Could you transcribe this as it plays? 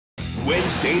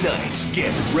Wednesday nights,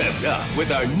 get revved up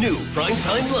with our new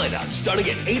primetime lineup starting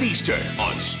at 8 Eastern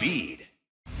on Speed.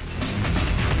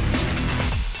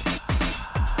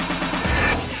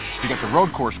 You got the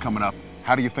road course coming up.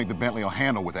 How do you think the Bentley will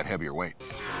handle with that heavier weight?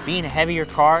 Being a heavier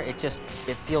car, it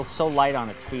feels so light on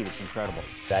its feet. It's incredible.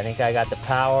 I think I got the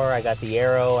power, I got the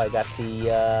aero, I got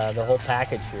the whole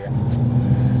package here.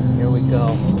 Here we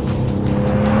go.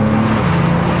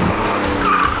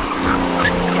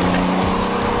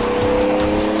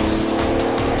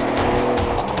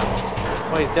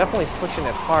 Well, he's definitely pushing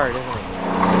it hard, isn't he?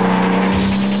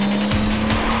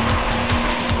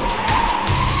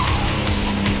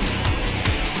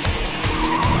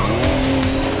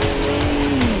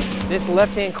 This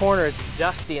left-hand corner, it's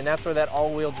dusty, and that's where that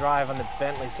all-wheel drive on the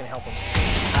Bentley's gonna help him.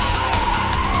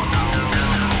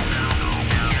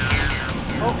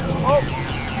 Oh!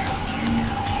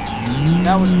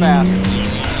 That was fast.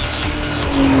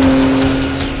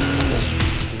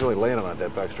 He's really laying him on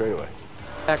that back straightaway.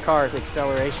 That car's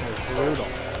acceleration is brutal.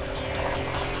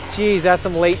 Geez, that's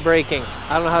some late braking.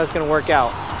 I don't know how that's gonna work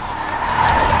out.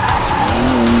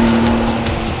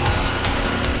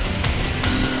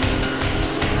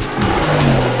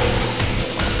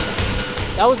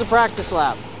 That was a practice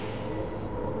lap.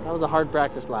 That was a hard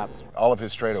practice lap. All of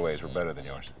his straightaways were better than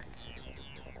yours.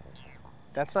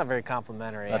 That's not very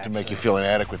complimentary. Not to make you feel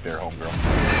inadequate there, homegirl.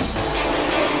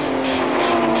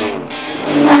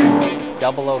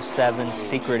 007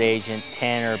 secret agent,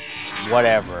 Tanner,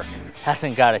 whatever,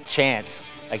 hasn't got a chance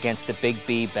against the Big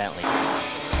B Bentley.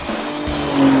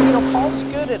 You know, Paul's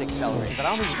good at accelerating, but I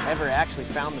don't think he's ever actually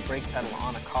found the brake pedal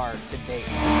on a car to date.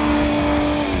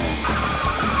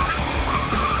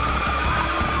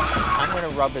 I'm gonna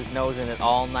rub his nose in it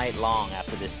all night long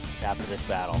after this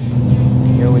battle.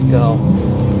 Here we go.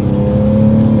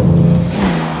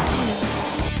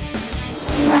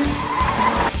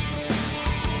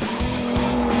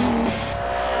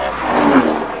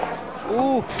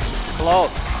 Ooh,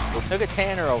 close. Look at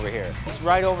Tanner over here. He's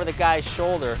right over the guy's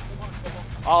shoulder,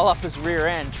 all up his rear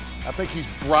end. I think he's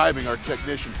bribing our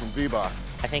technician from V-Box.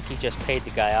 I think he just paid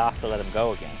the guy off to let him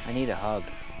go again. I need a hug.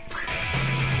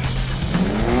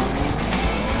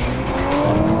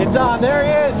 It's on, there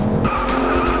he is!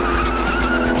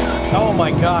 Oh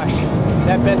my gosh,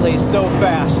 that Bentley is so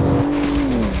fast.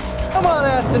 Come on,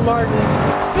 Aston Martin.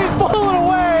 He's pulling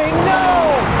away,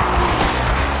 no!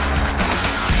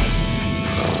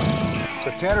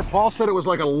 So Tanner, Paul said it was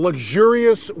like a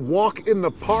luxurious walk in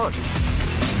the park.